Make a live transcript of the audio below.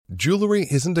Jewelry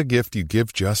isn't a gift you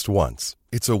give just once.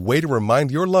 It's a way to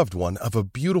remind your loved one of a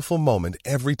beautiful moment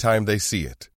every time they see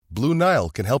it. Blue Nile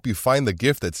can help you find the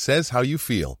gift that says how you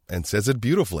feel and says it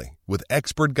beautifully, with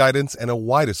expert guidance and a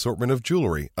wide assortment of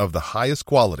jewelry of the highest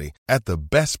quality at the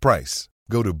best price.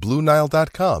 Go to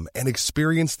BlueNile.com and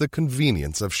experience the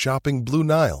convenience of shopping Blue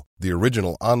Nile, the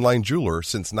original online jeweler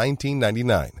since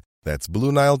 1999. That's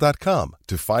BlueNile.com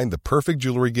to find the perfect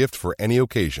jewelry gift for any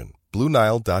occasion.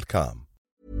 BlueNile.com.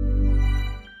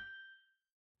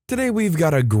 Today we've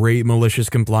got a great malicious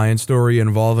compliance story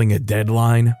involving a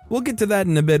deadline. We'll get to that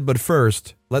in a bit, but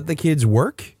first, let the kids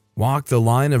work? Walk the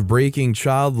line of breaking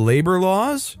child labor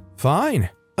laws? Fine.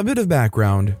 A bit of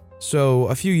background. So,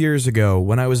 a few years ago,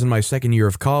 when I was in my second year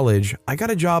of college, I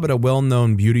got a job at a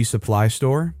well-known beauty supply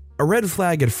store. A red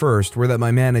flag at first were that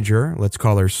my manager, let's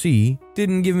call her C,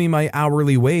 didn't give me my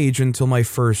hourly wage until my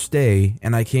first day,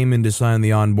 and I came in to sign the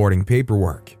onboarding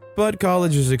paperwork. But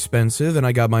college is expensive and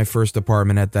I got my first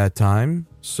apartment at that time,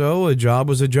 so a job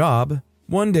was a job.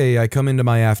 One day I come into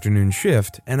my afternoon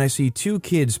shift and I see two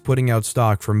kids putting out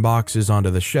stock from boxes onto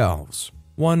the shelves.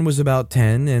 One was about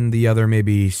 10 and the other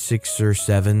maybe 6 or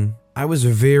 7. I was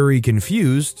very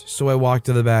confused, so I walked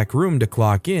to the back room to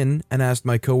clock in and asked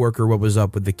my coworker what was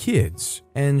up with the kids,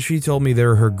 and she told me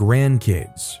they're her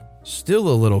grandkids. Still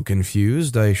a little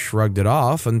confused, I shrugged it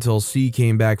off until C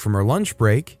came back from her lunch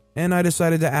break, and I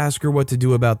decided to ask her what to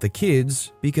do about the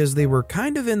kids because they were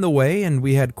kind of in the way and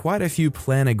we had quite a few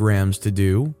planograms to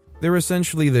do. They're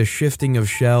essentially the shifting of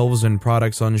shelves and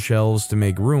products on shelves to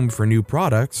make room for new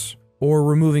products, or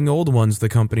removing old ones the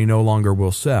company no longer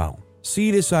will sell.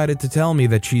 C decided to tell me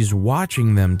that she's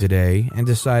watching them today and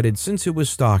decided since it was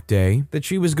stock day that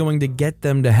she was going to get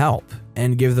them to help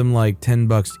and give them like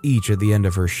 $10 each at the end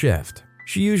of her shift.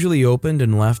 She usually opened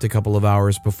and left a couple of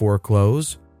hours before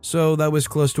close, so that was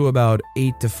close to about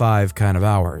 8 to 5 kind of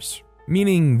hours.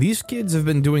 Meaning these kids have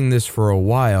been doing this for a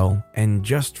while and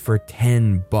just for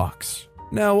 $10.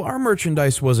 Now, our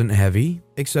merchandise wasn't heavy,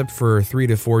 except for 3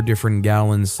 to 4 different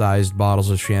gallon-sized bottles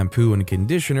of shampoo and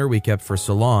conditioner we kept for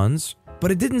salons,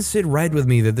 but it didn't sit right with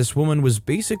me that this woman was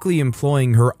basically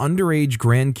employing her underage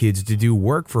grandkids to do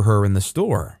work for her in the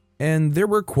store. And there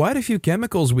were quite a few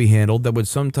chemicals we handled that would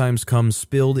sometimes come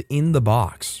spilled in the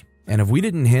box. And if we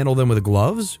didn't handle them with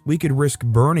gloves, we could risk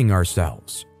burning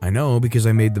ourselves. I know because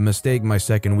I made the mistake my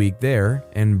second week there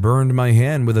and burned my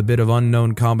hand with a bit of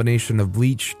unknown combination of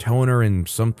bleach, toner, and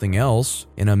something else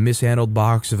in a mishandled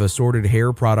box of assorted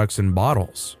hair products and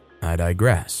bottles. I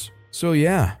digress. So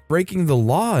yeah, breaking the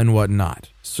law and whatnot.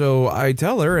 So I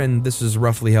tell her, and this is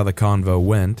roughly how the convo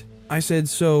went. I said,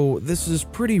 so this is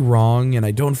pretty wrong and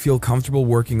I don't feel comfortable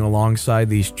working alongside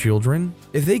these children.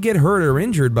 If they get hurt or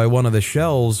injured by one of the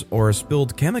shelves or a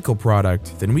spilled chemical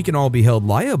product, then we can all be held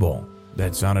liable.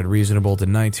 That sounded reasonable to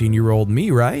 19-year-old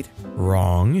me, right?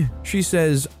 Wrong. She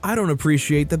says, I don't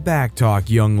appreciate the back talk,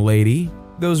 young lady.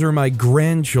 Those are my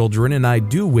grandchildren and I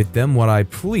do with them what I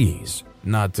please.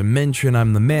 Not to mention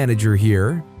I'm the manager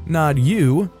here, not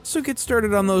you. So get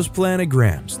started on those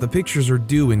planograms. The pictures are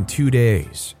due in 2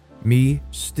 days. Me,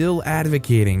 still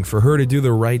advocating for her to do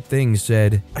the right thing,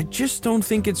 said, I just don't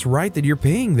think it's right that you're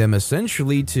paying them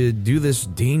essentially to do this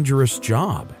dangerous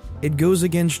job. It goes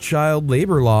against child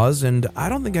labor laws and I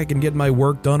don't think I can get my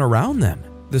work done around them.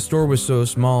 The store was so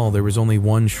small there was only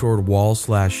one short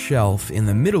wall/shelf in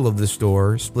the middle of the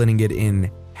store, splitting it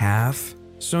in half.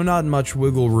 So not much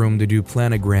wiggle room to do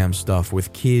planogram stuff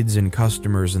with kids and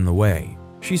customers in the way.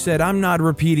 She said, I'm not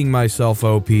repeating myself,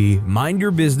 OP. Mind your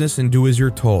business and do as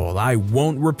you're told. I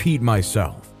won't repeat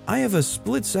myself. I have a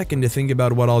split second to think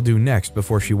about what I'll do next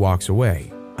before she walks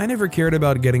away. I never cared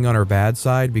about getting on her bad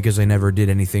side because I never did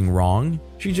anything wrong.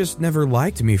 She just never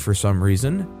liked me for some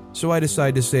reason. So I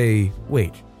decide to say,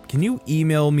 wait, can you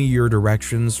email me your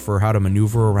directions for how to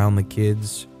maneuver around the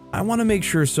kids? I want to make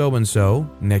sure so-and-so,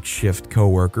 next shift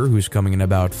coworker who's coming in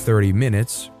about 30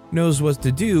 minutes, knows what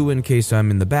to do in case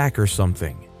I'm in the back or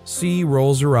something. C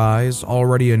rolls her eyes,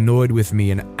 already annoyed with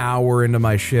me an hour into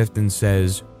my shift, and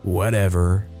says,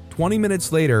 whatever. 20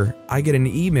 minutes later, I get an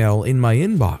email in my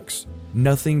inbox.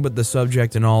 Nothing but the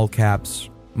subject in all caps.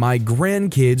 My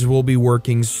grandkids will be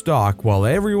working stock while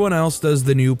everyone else does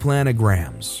the new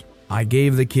planograms. I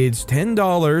gave the kids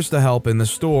 $10 to help in the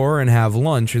store and have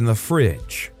lunch in the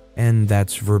fridge. And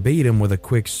that's verbatim with a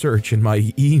quick search in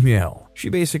my email. She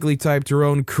basically typed her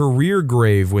own career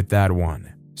grave with that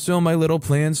one. So my little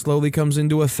plan slowly comes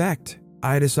into effect.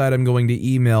 I decide I'm going to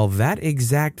email that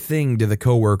exact thing to the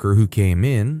coworker who came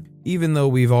in, even though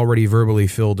we've already verbally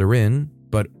filled her in.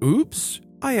 But oops,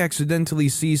 I accidentally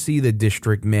CC the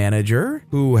district manager,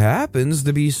 who happens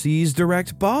to be C's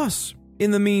direct boss. In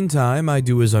the meantime, I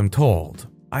do as I'm told.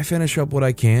 I finish up what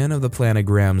I can of the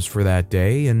planograms for that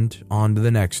day and on to the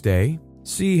next day.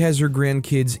 C has her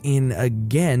grandkids in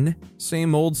again,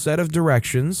 same old set of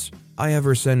directions. I have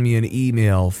her send me an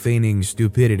email feigning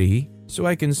stupidity so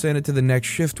I can send it to the next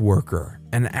shift worker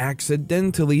and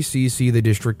accidentally CC the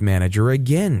district manager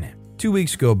again. 2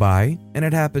 weeks go by and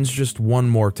it happens just one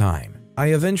more time.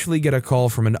 I eventually get a call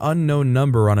from an unknown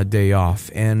number on a day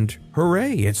off and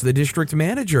hooray, it's the district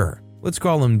manager. Let's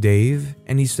call him Dave,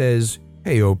 and he says,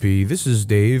 "Hey OP, this is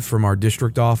Dave from our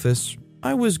district office.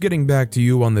 I was getting back to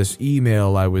you on this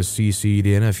email I was CC'd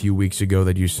in a few weeks ago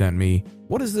that you sent me.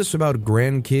 What is this about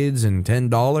grandkids and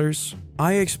 $10?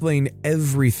 I explain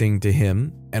everything to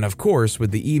him, and of course,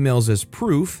 with the emails as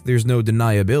proof, there's no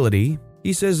deniability.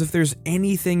 He says if there's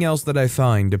anything else that I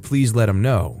find to please let him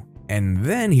know. And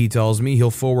then he tells me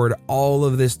he'll forward all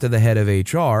of this to the head of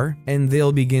HR, and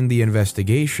they'll begin the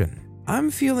investigation.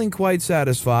 I'm feeling quite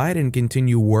satisfied and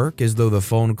continue work as though the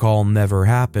phone call never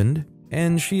happened.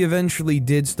 And she eventually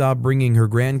did stop bringing her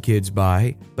grandkids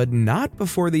by, but not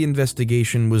before the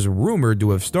investigation was rumored to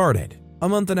have started. A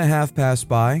month and a half passed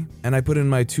by, and I put in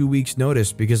my 2 weeks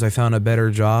notice because I found a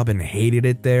better job and hated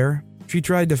it there. She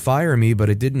tried to fire me, but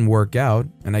it didn't work out,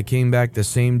 and I came back the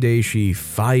same day she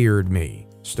fired me.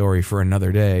 Story for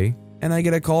another day. And I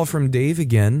get a call from Dave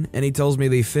again, and he tells me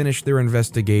they finished their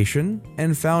investigation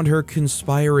and found her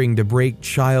conspiring to break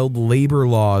child labor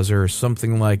laws or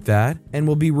something like that, and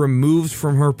will be removed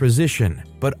from her position.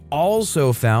 But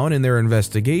also found in their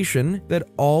investigation that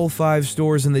all 5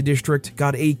 stores in the district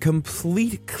got a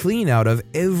complete clean out of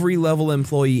every level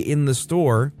employee in the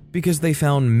store because they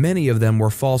found many of them were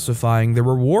falsifying the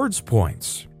rewards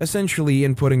points, essentially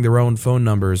inputting their own phone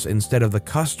numbers instead of the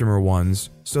customer ones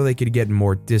so they could get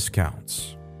more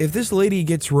discounts. If this lady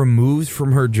gets removed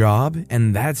from her job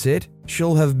and that's it,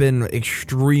 she'll have been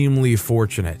extremely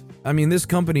fortunate. I mean, this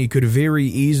company could very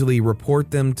easily report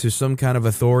them to some kind of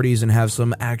authorities and have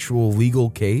some actual legal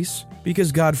case,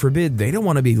 because God forbid they don't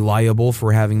want to be liable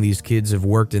for having these kids have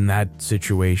worked in that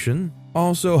situation.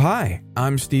 Also, hi,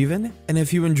 I'm Steven, and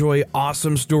if you enjoy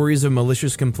awesome stories of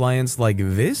malicious compliance like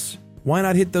this, why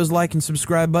not hit those like and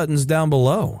subscribe buttons down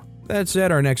below? That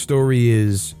said, our next story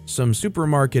is some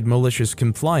supermarket malicious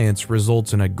compliance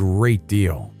results in a great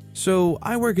deal. So,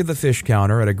 I work at the fish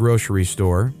counter at a grocery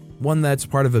store, one that's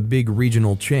part of a big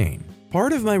regional chain.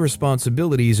 Part of my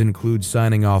responsibilities include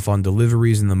signing off on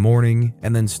deliveries in the morning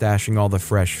and then stashing all the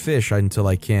fresh fish until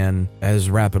I can, as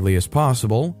rapidly as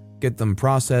possible, get them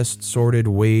processed, sorted,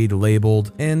 weighed,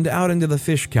 labeled, and out into the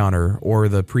fish counter or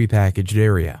the prepackaged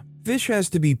area. Fish has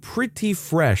to be pretty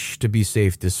fresh to be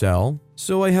safe to sell,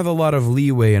 so I have a lot of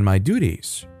leeway in my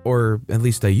duties. Or at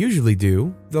least I usually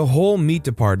do. The whole meat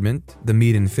department, the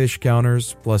meat and fish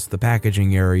counters, plus the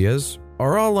packaging areas,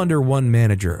 are all under one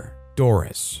manager,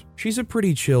 Doris. She's a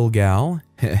pretty chill gal,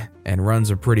 and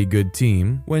runs a pretty good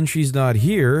team. When she's not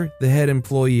here, the head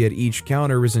employee at each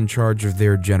counter is in charge of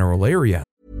their general area.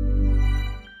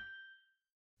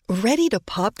 Ready to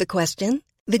pop the question?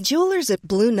 The jewelers at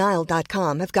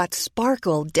BlueNile.com have got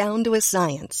sparkle down to a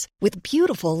science with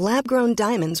beautiful lab-grown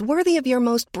diamonds worthy of your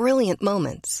most brilliant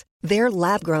moments. Their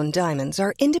lab-grown diamonds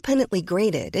are independently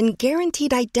graded and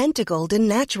guaranteed identical to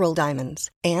natural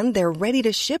diamonds, and they're ready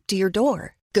to ship to your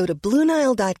door. Go to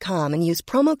BlueNile.com and use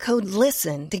promo code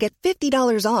LISTEN to get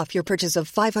 $50 off your purchase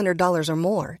of $500 or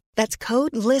more. That's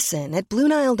code LISTEN at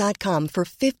BlueNile.com for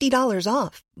 $50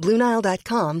 off.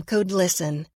 BlueNile.com, code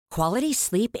LISTEN. Quality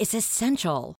sleep is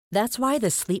essential. That's why the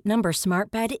Sleep Number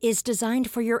Smart Bed is designed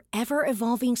for your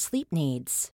ever-evolving sleep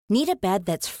needs. Need a bed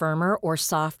that's firmer or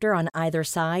softer on either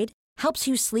side? Helps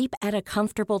you sleep at a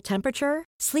comfortable temperature?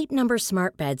 Sleep Number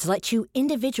Smart Beds let you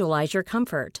individualize your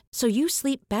comfort, so you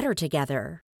sleep better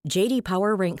together. J.D.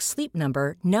 Power ranks Sleep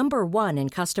Number number 1 in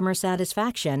customer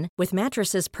satisfaction with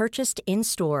mattresses purchased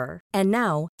in-store. And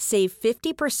now, save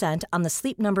 50% on the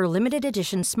Sleep Number Limited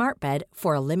Edition Smart Bed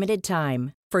for a limited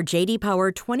time. For J.D.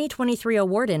 Power 2023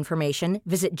 award information,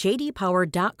 visit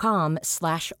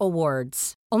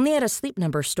jdpower.com/awards. Only at a Sleep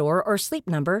Number store or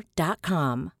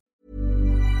sleepnumber.com.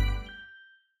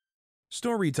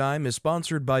 Storytime is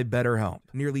sponsored by BetterHelp.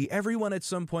 Nearly everyone at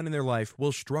some point in their life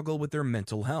will struggle with their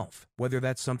mental health, whether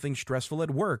that's something stressful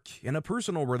at work, in a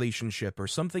personal relationship, or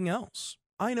something else.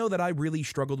 I know that I really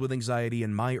struggled with anxiety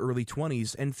in my early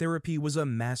 20s, and therapy was a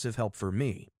massive help for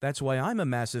me. That's why I'm a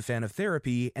massive fan of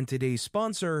therapy and today's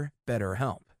sponsor,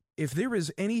 BetterHelp. If there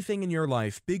is anything in your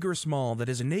life, big or small, that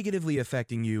is negatively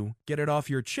affecting you, get it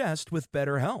off your chest with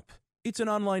BetterHelp. It's an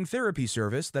online therapy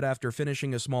service that after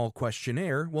finishing a small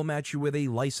questionnaire will match you with a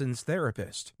licensed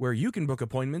therapist, where you can book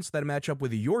appointments that match up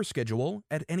with your schedule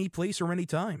at any place or any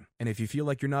time. And if you feel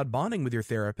like you're not bonding with your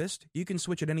therapist, you can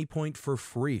switch at any point for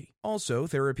free. Also,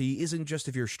 therapy isn't just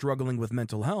if you're struggling with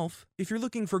mental health. If you're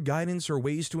looking for guidance or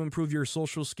ways to improve your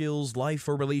social skills, life,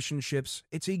 or relationships,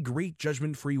 it's a great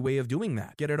judgment-free way of doing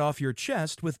that. Get it off your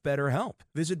chest with BetterHelp.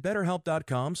 Visit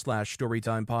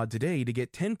BetterHelp.com/StorytimePod today to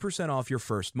get 10% off your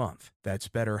first month. That's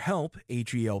BetterHelp,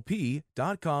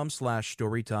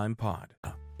 HELP.com/StorytimePod.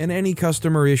 And any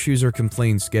customer issues or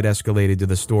complaints get escalated to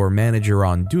the store manager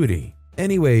on duty.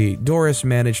 Anyway, Doris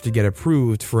managed to get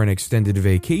approved for an extended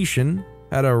vacation,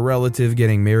 had a relative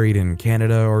getting married in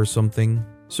Canada or something,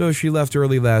 so she left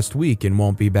early last week and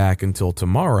won't be back until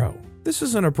tomorrow. This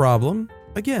isn't a problem.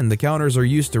 Again, the counters are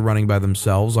used to running by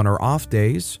themselves on her off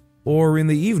days or in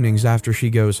the evenings after she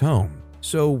goes home,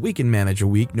 so we can manage a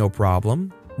week no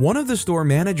problem. One of the store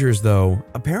managers, though,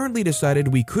 apparently decided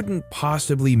we couldn't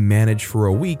possibly manage for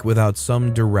a week without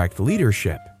some direct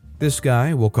leadership. This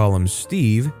guy, we'll call him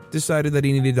Steve, decided that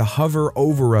he needed to hover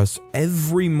over us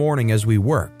every morning as we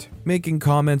worked, making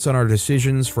comments on our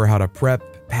decisions for how to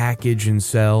prep, package, and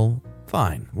sell.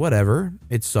 Fine, whatever.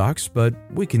 It sucks, but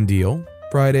we can deal.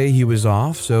 Friday he was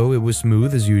off, so it was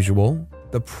smooth as usual.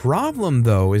 The problem,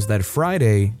 though, is that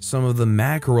Friday, some of the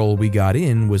mackerel we got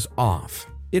in was off.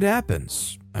 It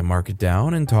happens. I mark it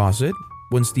down and toss it.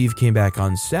 When Steve came back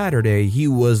on Saturday, he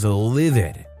was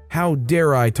livid. How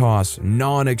dare I toss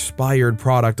non-expired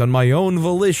product on my own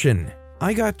volition?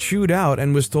 I got chewed out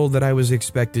and was told that I was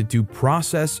expected to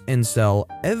process and sell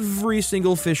every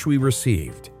single fish we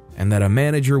received, and that a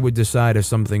manager would decide if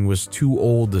something was too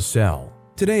old to sell.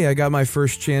 Today I got my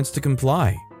first chance to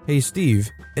comply. "Hey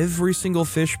Steve, every single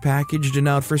fish packaged and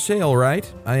out for sale, right?"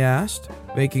 I asked,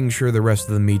 making sure the rest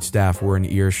of the meat staff were in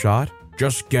earshot.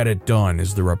 "Just get it done,"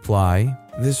 is the reply.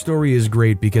 This story is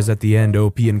great because at the end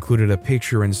OP included a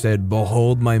picture and said,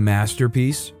 "Behold my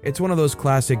masterpiece." It's one of those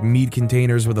classic meat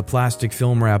containers with a plastic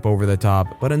film wrap over the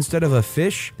top, but instead of a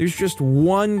fish, there's just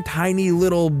one tiny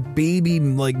little baby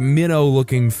minnow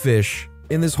looking fish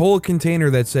in this whole container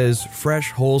that says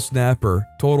fresh whole snapper,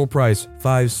 total price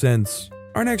 5 cents.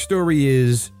 Our next story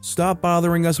is, "Stop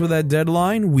bothering us with that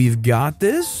deadline, we've got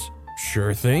this?"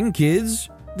 Sure thing, kids.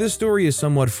 This story is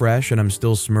somewhat fresh and I'm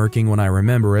still smirking when I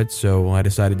remember it, so I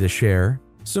decided to share.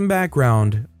 Some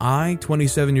background: I,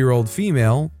 27-year-old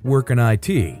female, work in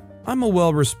IT. I'm a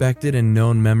well-respected and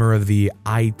known member of the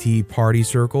IT party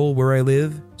circle where I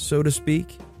live, so to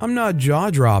speak. I'm not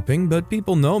jaw-dropping, but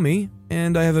people know me,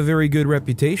 and I have a very good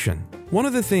reputation. One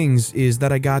of the things is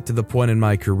that I got to the point in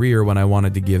my career when I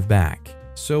wanted to give back,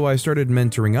 so I started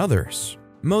mentoring others.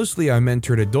 Mostly I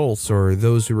mentored adults or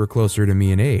those who were closer to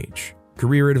me in age.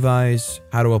 Career advice,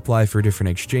 how to apply for different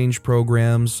exchange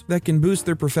programs that can boost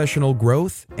their professional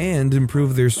growth and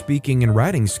improve their speaking and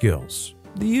writing skills.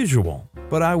 The usual.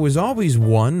 But I was always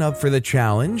one up for the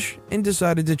challenge and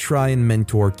decided to try and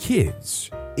mentor kids.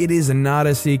 It is not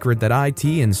a secret that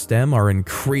IT and STEM are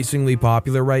increasingly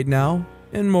popular right now,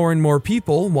 and more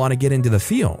people want to get into the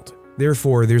field.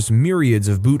 Therefore, there's myriads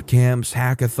of boot camps,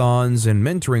 hackathons, and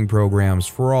mentoring programs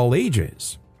for all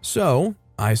ages. So,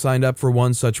 I signed up for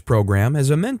one such program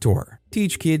as a mentor.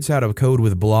 Teach kids how to code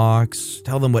with blocks,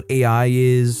 tell them what AI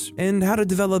is, and how to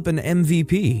develop an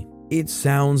MVP. It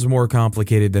sounds more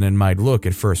complicated than it might look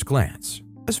at first glance,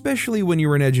 especially when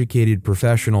you're an educated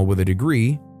professional with a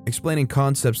degree, explaining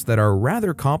concepts that are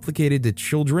rather complicated to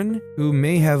children who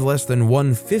may have less than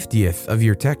 1/50th of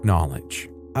your tech knowledge.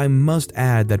 I must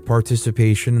add that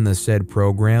participation in the said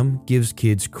program gives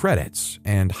kids credits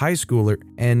and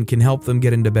can help them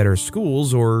get into better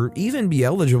schools or even be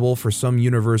eligible for some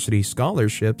university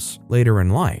scholarships later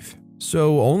in life.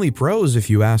 So only pros if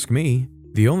you ask me.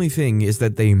 The only thing is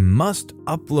that they must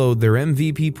upload their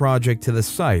MVP project to the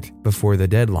site before the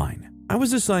deadline. I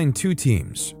was assigned 2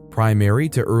 teams, primary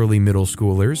to early middle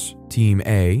schoolers, Team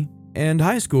A, and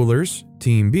high schoolers,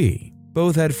 Team B.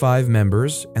 Both had 5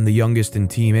 members, and the youngest in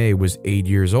Team A was 8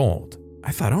 years old.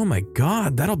 I thought, oh my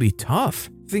god, that'll be tough,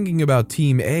 thinking about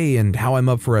Team A and how I'm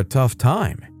up for a tough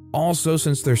time. Also,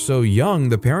 since they're so young,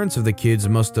 the parents of the kids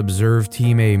must observe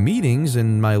Team A meetings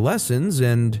and my lessons,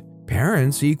 and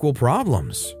parents equal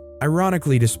problems.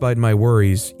 Ironically, despite my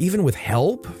worries, even with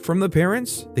help from the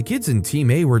parents, the kids in Team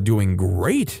A were doing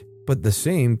great. But the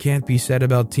same can't be said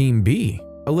about Team B.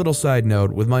 A little side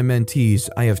note, with my mentees,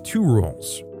 I have 2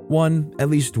 rules. 1, at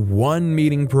least 1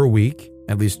 meeting per week.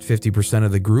 At least 50%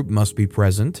 of the group must be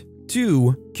present.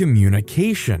 2,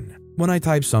 communication. When I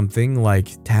type something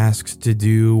like tasks to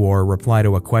do or reply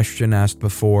to a question asked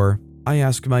before, I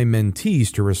ask my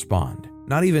mentees to respond.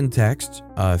 Not even text,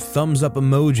 a thumbs up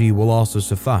emoji will also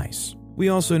suffice. We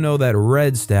also know that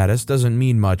red status doesn't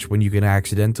mean much when you can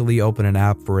accidentally open an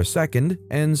app for a second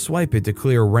and swipe it to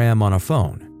clear RAM on a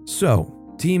phone.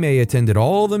 So, Team A attended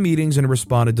all the meetings and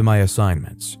responded to my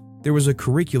assignments. There was a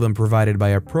curriculum provided by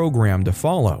a program to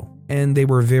follow, and they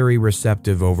were very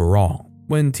receptive overall.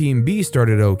 When Team B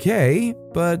started okay,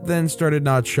 but then started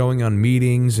not showing on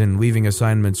meetings and leaving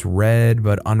assignments read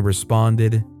but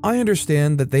unresponded, I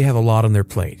understand that they have a lot on their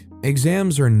plate.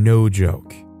 Exams are no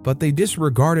joke, but they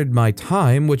disregarded my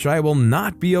time, which I will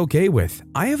not be okay with.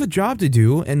 I have a job to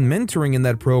do, and mentoring in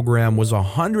that program was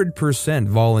 100%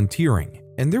 volunteering,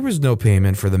 and there was no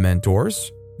payment for the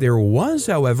mentors. There was,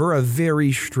 however, a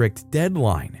very strict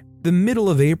deadline. The middle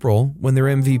of April, when their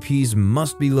MVPs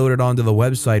must be loaded onto the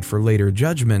website for later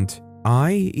judgment.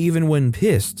 I, even when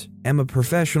pissed, am a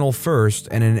professional first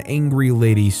and an angry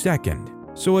lady second.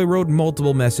 So I wrote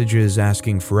multiple messages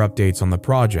asking for updates on the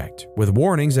project, with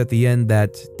warnings at the end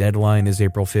that deadline is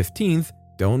April 15th,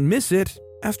 don't miss it.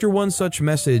 After one such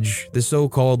message, the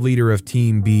so-called leader of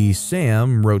Team B,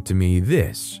 Sam, wrote to me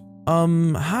this.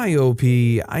 Hi OP,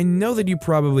 I know that you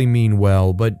probably mean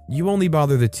well, but you only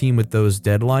bother the team with those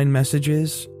deadline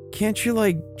messages. Can't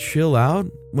you chill out?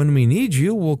 When we need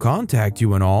you, we'll contact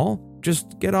you and all.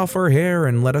 Just get off our hair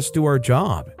and let us do our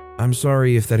job. I'm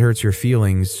sorry if that hurts your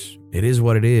feelings. It is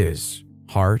what it is.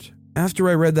 Heart. After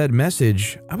I read that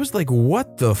message, I was like,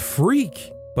 what the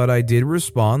freak? But I did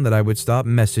respond that I would stop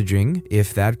messaging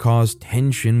if that caused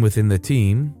tension within the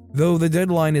team. Though the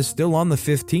deadline is still on the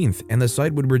 15th and the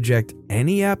site would reject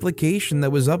any application that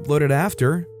was uploaded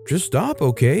after. Just stop,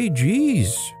 okay?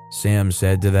 Jeez, Sam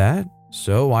said to that.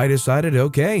 So I decided,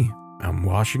 okay, I'm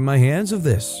washing my hands of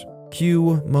this.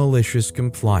 Cue malicious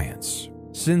compliance.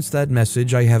 Since that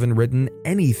message, I haven't written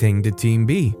anything to Team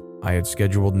B. I had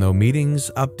scheduled no meetings,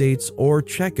 updates, or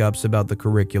checkups about the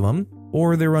curriculum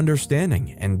or their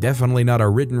understanding, and definitely not a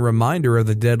written reminder of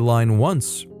the deadline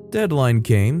once. Deadline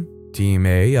came. Team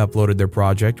A uploaded their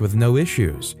project with no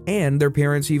issues, and their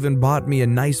parents even bought me a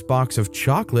nice box of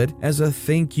chocolate as a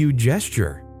thank you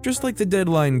gesture. Just like the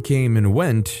deadline came and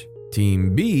went,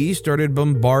 Team B started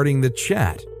bombarding the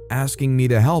chat, asking me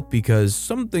to help because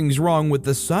something's wrong with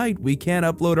the site, we can't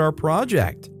upload our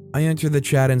project. I entered the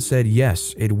chat and said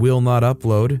yes, it will not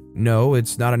upload. No,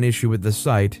 it's not an issue with the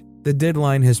site. The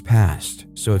deadline has passed,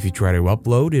 so if you try to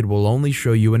upload, it will only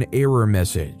show you an error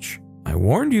message. I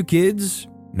warned you kids.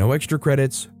 No extra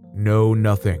credits, no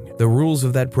nothing. The rules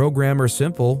of that program are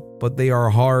simple, but they are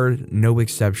hard, no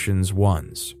exceptions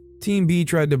ones. Team B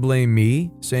tried to blame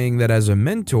me, saying that as a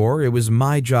mentor, it was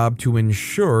my job to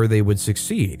ensure they would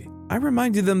succeed. I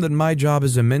reminded them that my job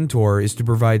as a mentor is to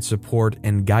provide support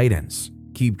and guidance,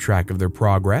 keep track of their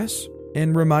progress,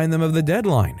 and remind them of the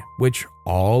deadline, which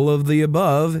all of the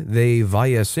above, they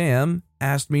via Sam,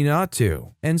 asked me not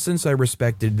to. And since I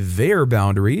respected their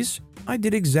boundaries, I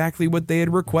did exactly what they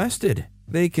had requested.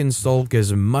 They can sulk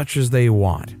as much as they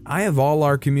want. I have all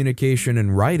our communication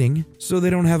in writing, so they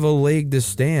don't have a leg to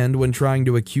stand when trying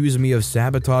to accuse me of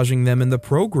sabotaging them in the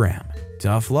program.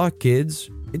 Tough luck, kids.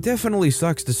 It definitely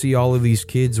sucks to see all of these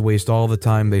kids waste all the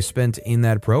time they spent in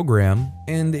that program,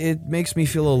 and it makes me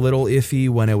feel a little iffy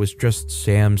when it was just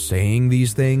Sam saying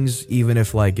these things, even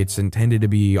if it's intended to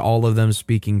be all of them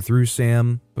speaking through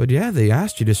Sam. But yeah, they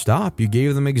asked you to stop. You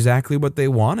gave them exactly what they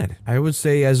wanted. I would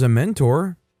say as a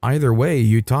mentor, either way,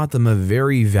 you taught them a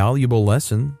very valuable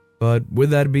lesson. But with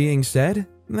that being said,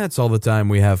 that's all the time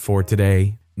we have for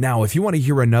today. Now, if you want to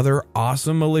hear another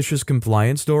awesome malicious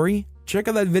compliance story, check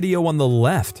out that video on the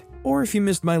left. Or if you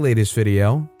missed my latest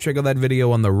video, check out that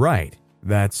video on the right.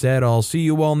 That said, I'll see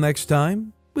you all next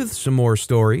time with some more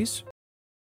stories.